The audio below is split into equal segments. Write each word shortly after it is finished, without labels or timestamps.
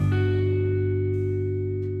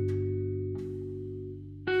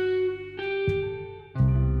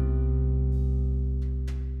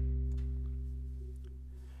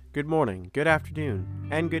Good morning, good afternoon,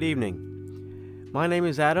 and good evening. My name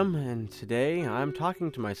is Adam, and today I'm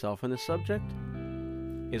talking to myself, and the subject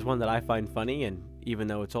is one that I find funny, and even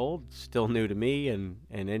though it's old, it's still new to me and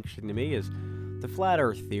interesting to me, is the flat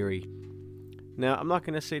earth theory. Now, I'm not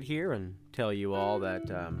going to sit here and tell you all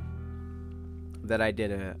that I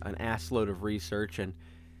did an ass load of research and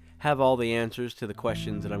have all the answers to the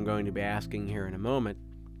questions that I'm going to be asking here in a moment.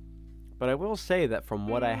 But I will say that from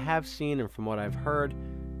what I have seen and from what I've heard,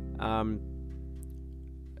 um,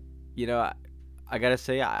 you know, I gotta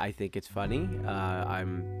say I think it's funny. I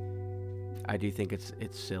do think it's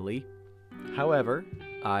silly. However,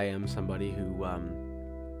 I am somebody who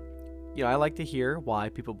I like to hear why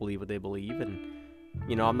people believe what they believe, and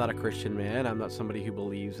I'm not a Christian man. I'm not somebody who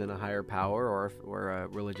believes in a higher power or a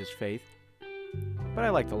religious faith. But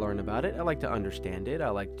I like to learn about it. I like to understand it.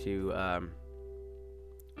 I like to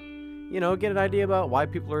get an idea about why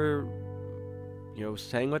people are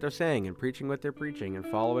saying what they're saying and preaching what they're preaching and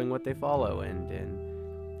following what they follow and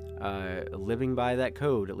living by that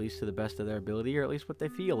code, at least to the best of their ability, or at least what they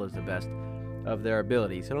feel is the best of their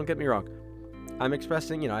ability. So don't get me wrong. I'm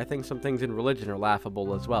expressing, I think some things in religion are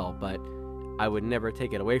laughable as well, but I would never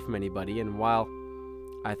take it away from anybody. And while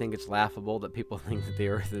I think it's laughable that people think that the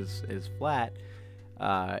earth is flat,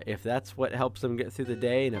 if that's what helps them get through the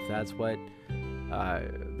day, and if that's what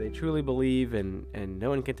they truly believe, and no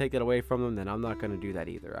one can take it away from them, then I'm not going to do that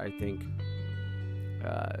either. I think,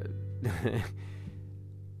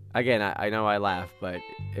 again, I know I laugh, but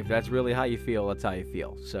if that's really how you feel, that's how you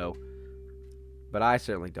feel. So, but I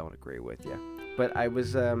certainly don't agree with you. But I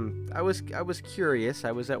was curious.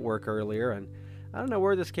 I was at work earlier, and I don't know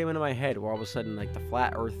where this came into my head, where all of a sudden, like, the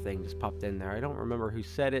flat Earth thing just popped in there. I don't remember who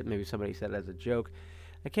said it. Maybe somebody said it as a joke.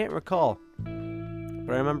 I can't recall. But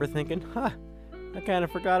I remember thinking, I kind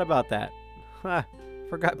of forgot about that.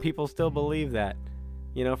 Forgot people still believe that.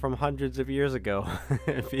 From hundreds of years ago.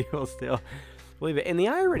 People still believe it. And the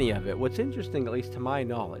irony of it, what's interesting, at least to my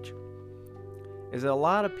knowledge, is that a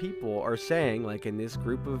lot of people are saying, like in this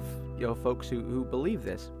group of folks who believe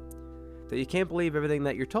this, that you can't believe everything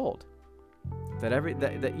that you're told.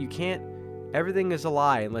 That you can't, everything is a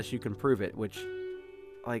lie unless you can prove it, which,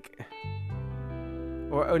 like,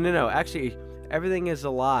 no, actually, everything is a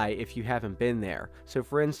lie if you haven't been there. So,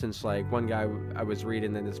 for instance, like one guy I was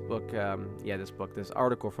reading in this book, this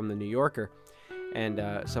article from the New Yorker, and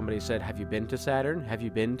somebody said, "Have you been to Saturn? Have you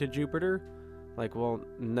been to Jupiter?" Like, well,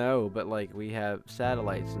 no, but like we have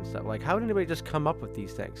satellites and stuff. Like, how did anybody just come up with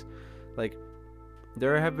these things? Like,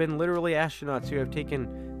 there have been literally astronauts who have taken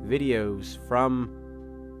videos from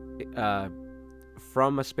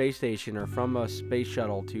a space station or from a space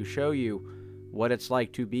shuttle to show you what it's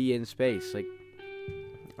like to be in space. Like,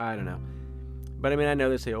 I don't know. But I mean, I know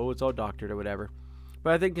they say, oh, it's all doctored or whatever.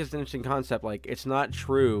 But I think it's an interesting concept. Like, it's not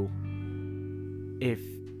true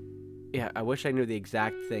I wish I knew the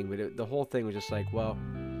exact thing, but the whole thing was just like, well,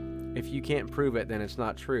 if you can't prove it, then it's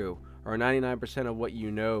not true. Or 99% of what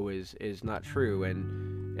you know is not true.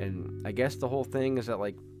 And I guess the whole thing is that,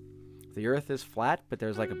 like, the earth is flat, but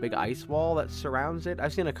there's like a big ice wall that surrounds it.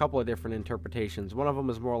 I've seen a couple of different interpretations. One of them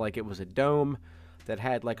was more like it was a dome that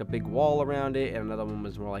had like a big wall around it, and another one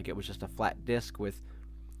was more like it was just a flat disc with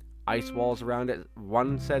ice walls around it.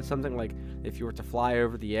 One said something like if you were to fly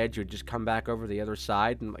over the edge, you would just come back over the other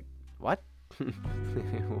side, and like, what?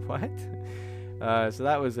 What? So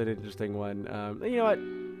that was an interesting one. You know what?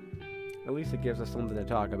 At least it gives us something to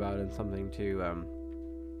talk about and something to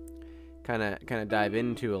kind of dive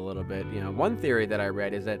into a little bit. One theory that I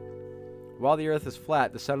read is that while the Earth is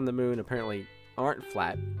flat, the sun and the moon apparently aren't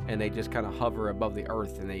flat, and they just kind of hover above the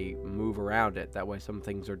Earth and they move around it. That way, some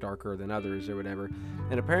things are darker than others or whatever.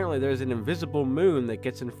 And apparently, there's an invisible moon that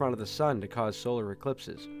gets in front of the sun to cause solar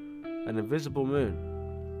eclipses. An invisible moon.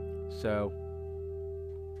 So,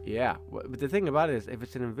 yeah. But the thing about it is, if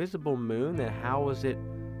it's an invisible moon, then how is it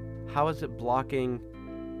blocking?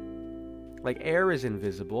 Like, air is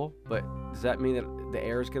invisible, but does that mean that the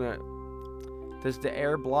air is gonna? Does the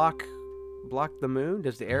air block the moon?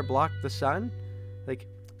 Does the air block the sun? Like,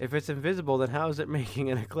 if it's invisible, then how is it making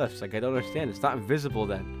an eclipse? Like, I don't understand. It's not invisible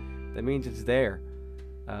then. That means it's there.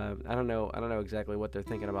 I don't know exactly what they're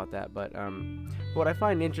thinking about that, but what I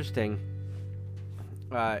find interesting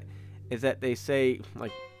is that they say,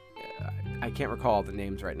 like, I can't recall the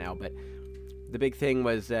names right now, but the big thing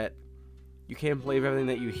was that you can't believe everything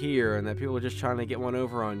that you hear, and that people are just trying to get one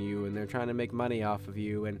over on you, and they're trying to make money off of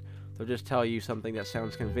you, and they'll just tell you something that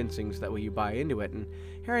sounds convincing so that way you buy into it. And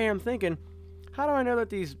here I am thinking, how do I know that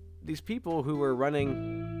these people who were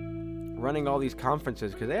running all these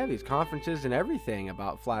conferences, because they have these conferences and everything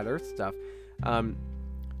about flat earth stuff, how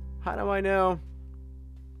do I know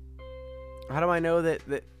how do I know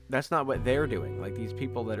that that's not what they're doing? Like these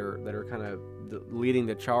people that are kind of leading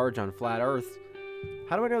the charge on flat Earth.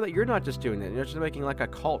 How do I know that you're not just doing that? You're just making like a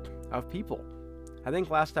cult of people. I think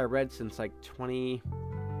last I read, since like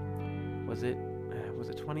was it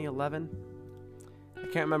 2011? I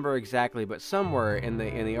can't remember exactly, but somewhere in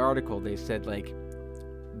the article they said like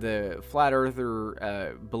the flat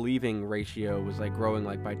earther believing ratio was like growing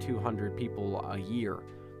like by 200 people a year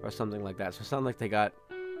or something like that. So it sounds like they got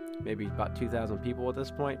maybe about 2,000 people at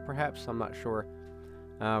this point, perhaps. I'm not sure.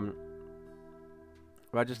 But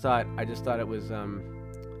I just thought it was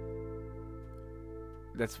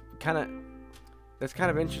that's kind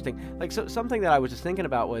of interesting. Like, so something that I was just thinking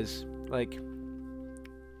about was like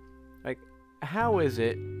how is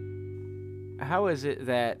it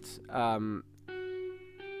that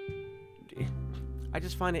I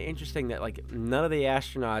just find it interesting that like none of the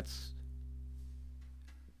astronauts,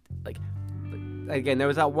 like again, there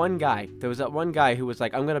was that one guy who was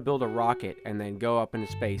like, I'm gonna build a rocket and then go up into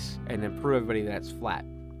space and then prove everybody that it's flat.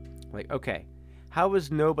 Like, okay, how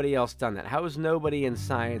has nobody else done that? How has nobody in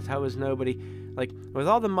science, how has nobody, like, with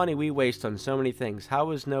all the money we waste on so many things,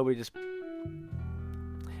 how has nobody just,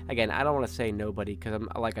 again, I don't want to say nobody, because I'm,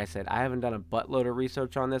 like I said, I haven't done a buttload of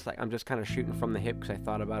research on this. Like, I'm just kind of shooting from the hip because I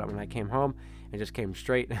thought about it when I came home and just came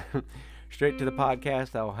straight to the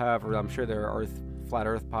podcast. However, I'm sure there are flat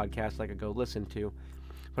Earth podcasts I could go listen to,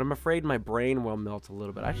 but I'm afraid my brain will melt a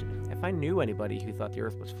little bit. If I knew anybody who thought the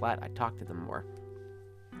Earth was flat, I'd talk to them more.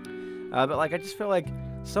 But like, I just feel like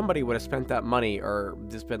somebody would have spent that money or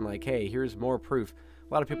just been like, hey, here's more proof.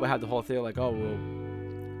 A lot of people had the whole thing like, oh, well,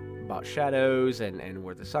 about shadows and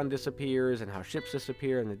where the sun disappears and how ships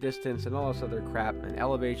disappear in the distance and all this other crap, and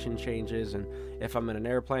elevation changes, and if I'm in an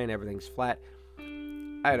airplane, everything's flat.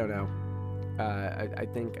 I don't know. I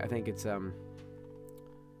think it's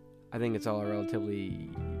all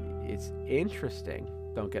relatively, it's interesting.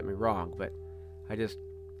 Don't get me wrong, but I just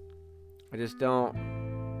don't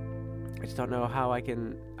know how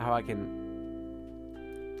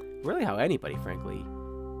anybody, frankly,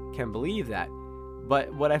 can believe that.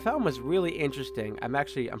 But what I found was really interesting. I'm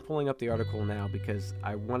pulling up the article now because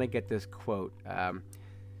I want to get this quote.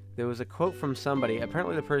 There was a quote from somebody.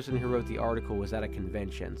 Apparently the person who wrote the article was at a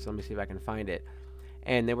convention, so let me see if I can find it.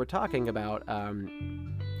 And they were talking about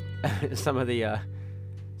some of the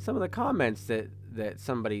comments that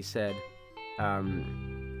somebody said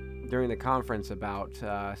during the conference about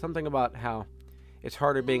something about how it's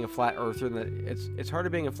harder being a flat earther it's harder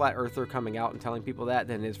being a flat earther coming out and telling people that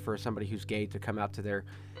than it is for somebody who's gay to come out to their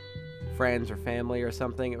friends or family or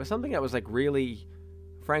something. It was something that was like really,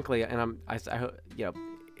 frankly, and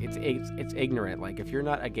it's ignorant. Like, if you're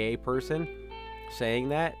not a gay person saying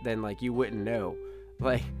that, then like you wouldn't know.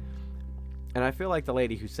 Like, and I feel like the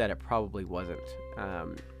lady who said it probably wasn't.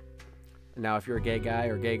 Now, if you're a gay guy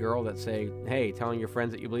or gay girl that say, hey, telling your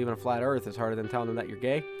friends that you believe in a flat earth is harder than telling them that you're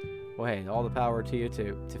gay, well, hey, all the power to you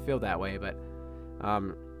to feel that way. But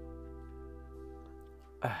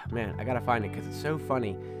man, I gotta find it because it's so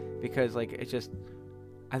funny. Because like, it's just,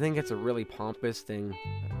 I think it's a really pompous thing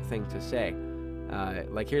to say.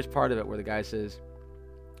 Like, here's part of it where the guy says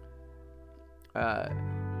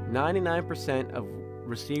 99% of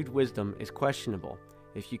received wisdom is questionable.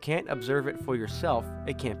 If you can't observe it for yourself,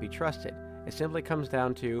 it can't be trusted. It simply comes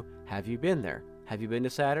down to, have you been there? Have you been to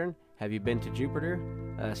Saturn? Have you been to Jupiter?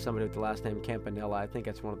 Somebody with the last name Campanella, I think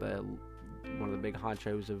that's one of the big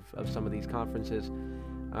honchos of some of these conferences.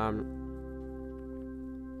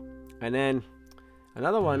 And then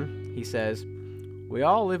another one, he says, we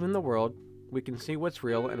all live in the world. We can see what's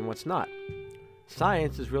real and what's not.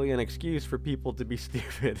 Science is really an excuse for people to be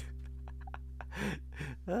stupid.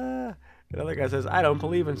 Another guy says, I don't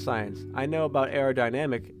believe in science. I know about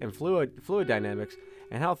aerodynamic and fluid dynamics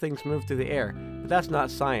and how things move through the air, but that's not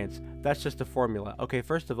science. That's just a formula. Okay,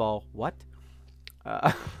 first of all, what?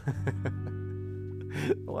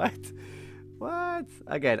 What?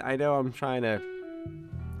 Again, I know I'm trying to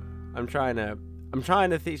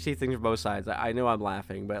see things from both sides. I know I'm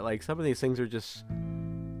laughing, but like, some of these things are just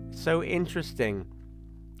so interesting.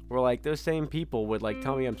 Where like, those same people would like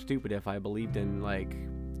tell me I'm stupid if I believed in, like,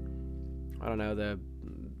 I don't know, the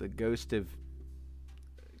ghost of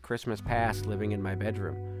Christmas past living in my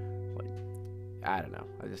bedroom. Like, I don't know.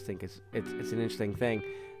 I just think it's an interesting thing.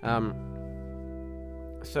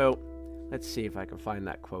 So let's see if I can find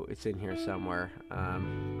that quote. It's in here somewhere.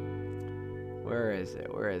 Where is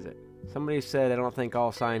it? Somebody said, I don't think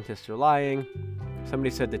all scientists are lying. Somebody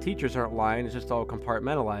said the teachers aren't lying. It's just all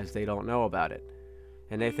compartmentalized. They don't know about it.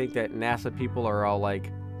 And they think that NASA people are all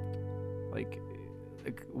like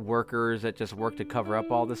workers that just work to cover up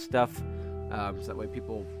all this stuff. So that way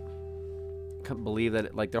people believe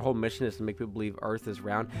that like their whole mission is to make people believe Earth is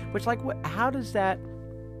round. Which like how does that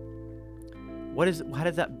how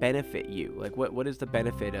does that benefit you? Like what is the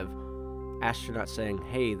benefit of astronauts saying,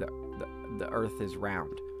 hey, the Earth is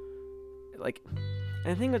round? Like,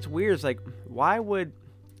 and the thing that's weird is like why would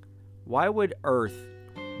Earth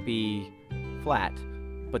be flat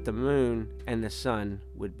but the moon and the sun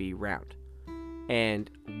would be round? And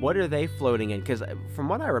what are they floating in? Because from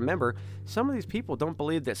what I remember, some of these people don't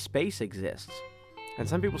believe that space exists. And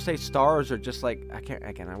some people say stars are just like, I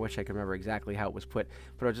wish I could remember exactly how it was put,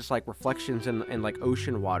 but are just like reflections in like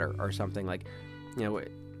ocean water or something. Like, you know,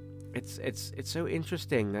 it's so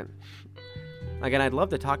interesting that, again, I'd love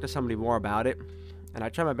to talk to somebody more about it. And I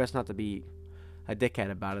try my best not to be a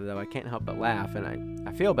dickhead about it, though. I can't help but laugh, and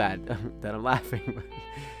I feel bad that I'm laughing.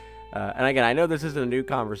 And again, I know this isn't a new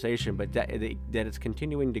conversation, but that it's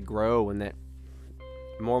continuing to grow, and that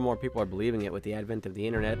more and more people are believing it with the advent of the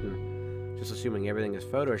internet and just assuming everything is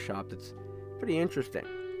photoshopped. It's pretty interesting.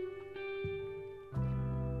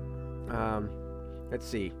 Let's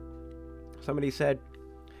see. Somebody said,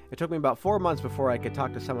 it took me about 4 months before I could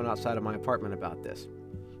talk to someone outside of my apartment about this.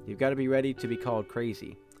 You've got to be ready to be called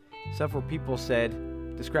crazy. Several people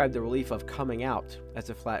described the relief of coming out as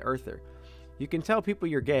a flat earther. You can tell people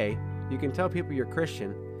you're gay, you can tell people you're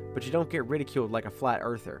Christian, but you don't get ridiculed like a flat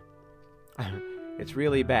earther. It's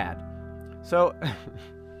really bad. So,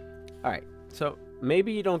 alright, so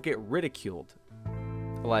maybe you don't get ridiculed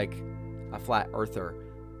like a flat earther,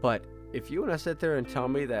 but if you want to sit there and tell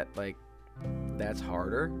me that, like, that's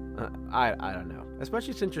harder, I don't know.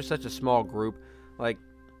 Especially since you're such a small group, like,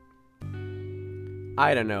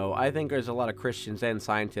 I don't know. I think there's a lot of Christians and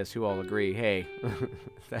scientists who all agree, hey,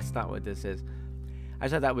 that's not what this is. I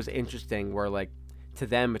thought that was interesting where, like, to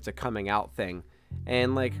them it's a coming out thing.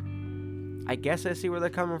 And, like, I guess I see where they're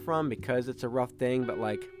coming from because it's a rough thing, but,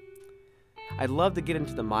 like, I'd love to get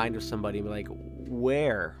into the mind of somebody and be like,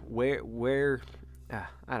 where,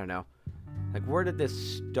 I don't know. Like, where did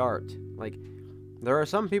this start? Like, there are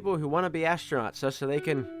some people who want to be astronauts just so they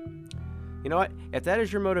can... You know what? If that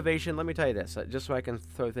is your motivation, let me tell you this, just so I can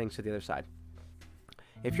throw things to the other side.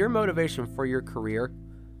 If your motivation for your career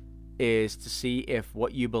is to see if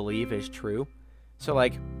what you believe is true, so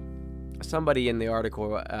like somebody in the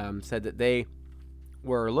article said that they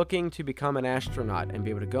were looking to become an astronaut and be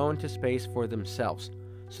able to go into space for themselves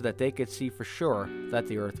so that they could see for sure that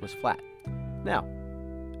the Earth was flat. Now,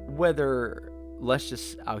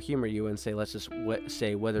 I'll humor you and say, let's just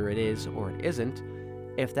say whether it is or it isn't.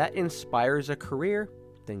 If that inspires a career,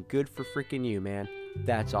 then good for freaking you, man.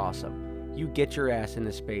 That's awesome. You get your ass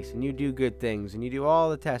into space and you do good things and you do all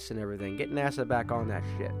the tests and everything. Get NASA back on that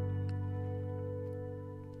shit.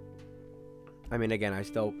 I mean, again, I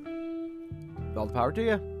still all the power to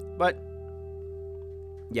you, but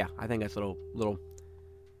yeah, I think that's a little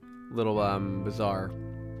bizarre.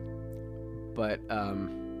 But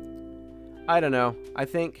I don't know. I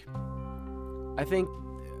think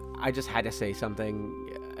I just had to say something.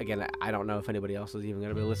 Again, I don't know if anybody else is even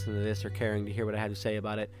going to be listening to this or caring to hear what I had to say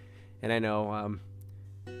about it. And I know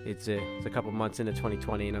it's a couple months into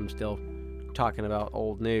 2020 and I'm still talking about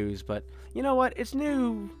old news. But you know what? It's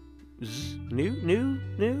new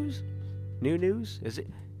news? New news? Is it?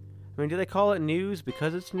 I mean, do they call it news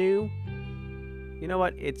because it's new? You know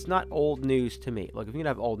what? It's not old news to me. Look, if you can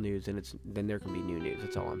have old news, then there can be new news.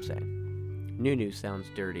 That's all I'm saying. New news sounds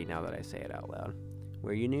dirty now that I say it out loud.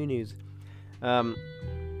 Where you new news?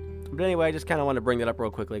 But anyway, I just kind of want to bring that up real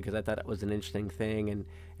quickly because I thought it was an interesting thing.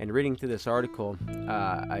 And reading through this article,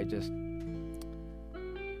 let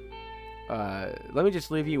me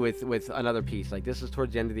just leave you with another piece. Like, this is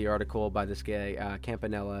towards the end of the article by this guy,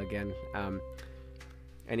 Campanella again.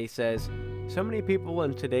 And he says, so many people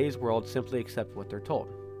in today's world simply accept what they're told,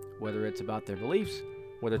 whether it's about their beliefs,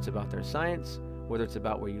 whether it's about their science, whether it's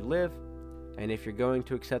about where you live. And if you're going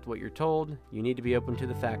to accept what you're told, you need to be open to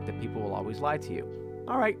the fact that people will always lie to you.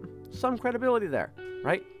 All right, some credibility there,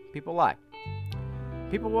 right? People lie.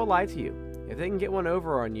 People will lie to you. If they can get one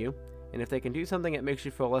over on you, and if they can do something that makes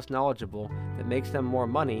you feel less knowledgeable, that makes them more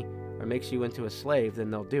money, or makes you into a slave,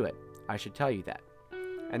 then they'll do it. I should tell you that.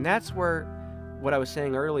 And that's where what I was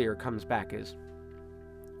saying earlier comes back is,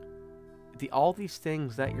 all these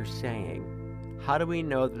things that you're saying, how do we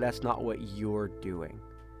know that that's not what you're doing?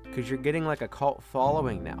 Because you're getting like a cult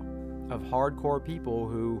following now of hardcore people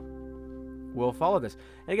who will follow this.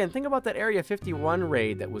 And again, think about that Area 51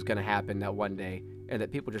 raid that was going to happen that one day and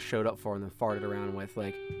that people just showed up for and then farted around with.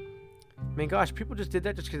 Like, I mean, gosh, people just did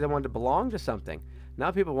that just because they wanted to belong to something.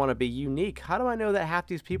 Now people want to be unique. How do I know that half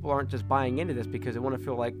these people aren't just buying into this because they want to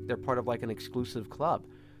feel like they're part of like an exclusive club?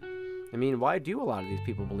 I mean, why do a lot of these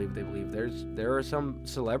people believe they believe? There are some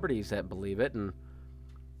celebrities that believe it and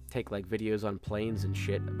take like videos on planes and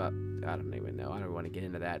shit about, I don't even know. I don't want to get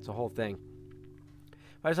into that. It's a whole thing.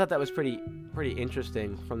 But I just thought that was pretty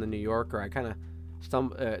interesting from the New Yorker. I kind of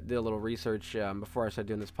did a little research before I started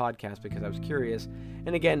doing this podcast because I was curious.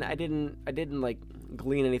 And again, I didn't like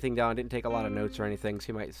glean anything down. I didn't take a lot of notes or anything, so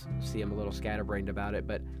you might see I'm a little scatterbrained about it.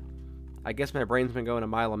 But I guess my brain's been going a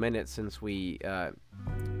mile a minute since we,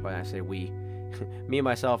 when I say we, me and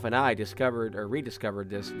myself and I discovered or rediscovered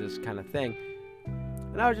this kind of thing.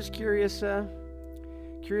 And I was just curious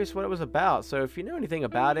what it was about. So if you know anything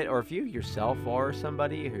about it, or if you yourself are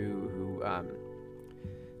somebody who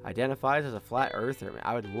identifies as a flat earther,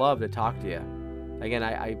 I would love to talk to you. Again,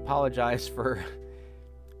 I apologize for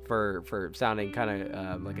sounding kind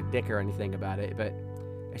of like a dick or anything about it, but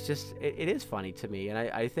it's just it is funny to me, and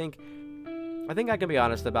I think I can be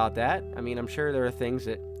honest about that. I mean, I'm sure there are things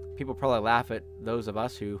that people probably laugh at those of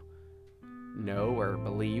us who know or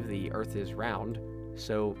believe the Earth is round.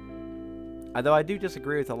 So, although I do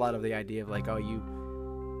disagree with a lot of the idea of like, oh, you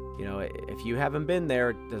know, if you haven't been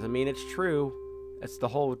there, it doesn't mean it's true. It's the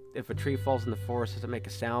whole, if a tree falls in the forest, does it make a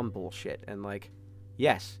sound bullshit? And like,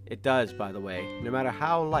 yes, it does, by the way. No matter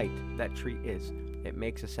how light that tree is, it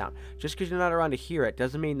makes a sound. Just because you're not around to hear it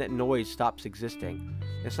doesn't mean that noise stops existing.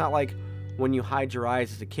 It's not like when you hide your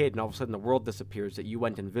eyes as a kid and all of a sudden the world disappears, that you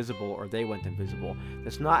went invisible or they went invisible.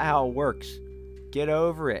 That's not how it works. Get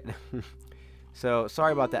over it. So,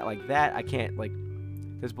 sorry about that. Like that, I can't, like,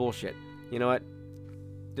 this bullshit. You know what?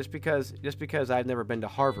 Just because I've never been to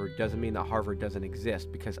Harvard doesn't mean that Harvard doesn't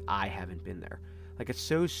exist because I haven't been there. Like, it's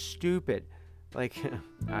so stupid. Like,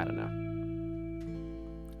 I don't know.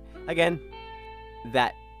 Again,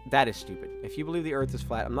 that is stupid. If you believe the Earth is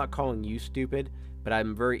flat, I'm not calling you stupid, but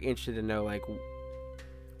I'm very interested to know, like,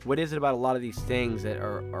 what is it about a lot of these things that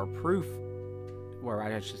are proof, or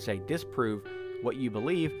I should say disprove what you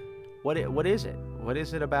believe. What is it? What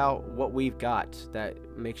is it about what we've got that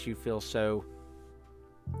makes you feel so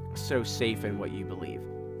safe in what you believe?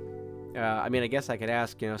 I mean, I guess I could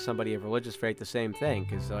ask, you know, somebody of religious faith the same thing,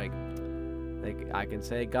 because like I can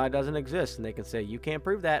say God doesn't exist, and they can say you can't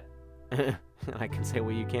prove that. I can say,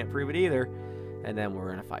 well, you can't prove it either, and then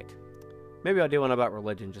we're in a fight. Maybe I'll do one about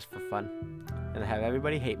religion just for fun, and have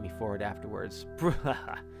everybody hate me for it afterwards.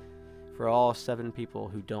 For all 7 people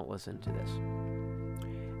who don't listen to this.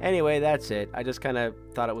 Anyway, that's it. I just kind of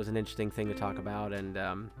thought it was an interesting thing to talk about, and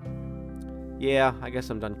yeah, I guess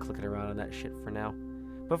I'm done clicking around on that shit for now.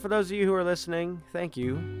 But for those of you who are listening, thank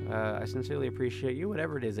you. I sincerely appreciate you,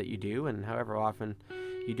 whatever it is that you do, and however often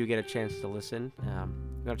you do get a chance to listen.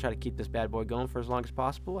 I'm going to try to keep this bad boy going for as long as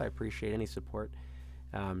possible. I appreciate any support.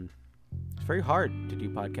 It's very hard to do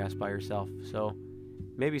podcasts by yourself, so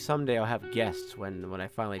maybe someday I'll have guests when I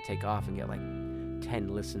finally take off and get like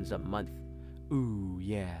 10 listens a month. Ooh,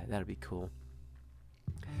 yeah, that'd be cool.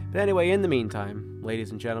 But anyway, in the meantime,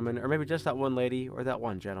 ladies and gentlemen, or maybe just that one lady or that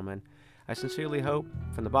one gentleman, I sincerely hope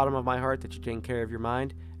from the bottom of my heart that you're taking care of your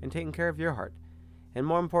mind and taking care of your heart. And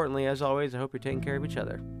more importantly, as always, I hope you're taking care of each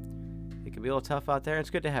other. It can be a little tough out there, and it's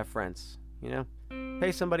good to have friends, you know?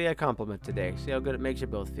 Pay somebody a compliment today. See how good it makes you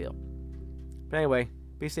both feel. But anyway,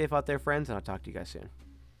 be safe out there, friends, and I'll talk to you guys soon.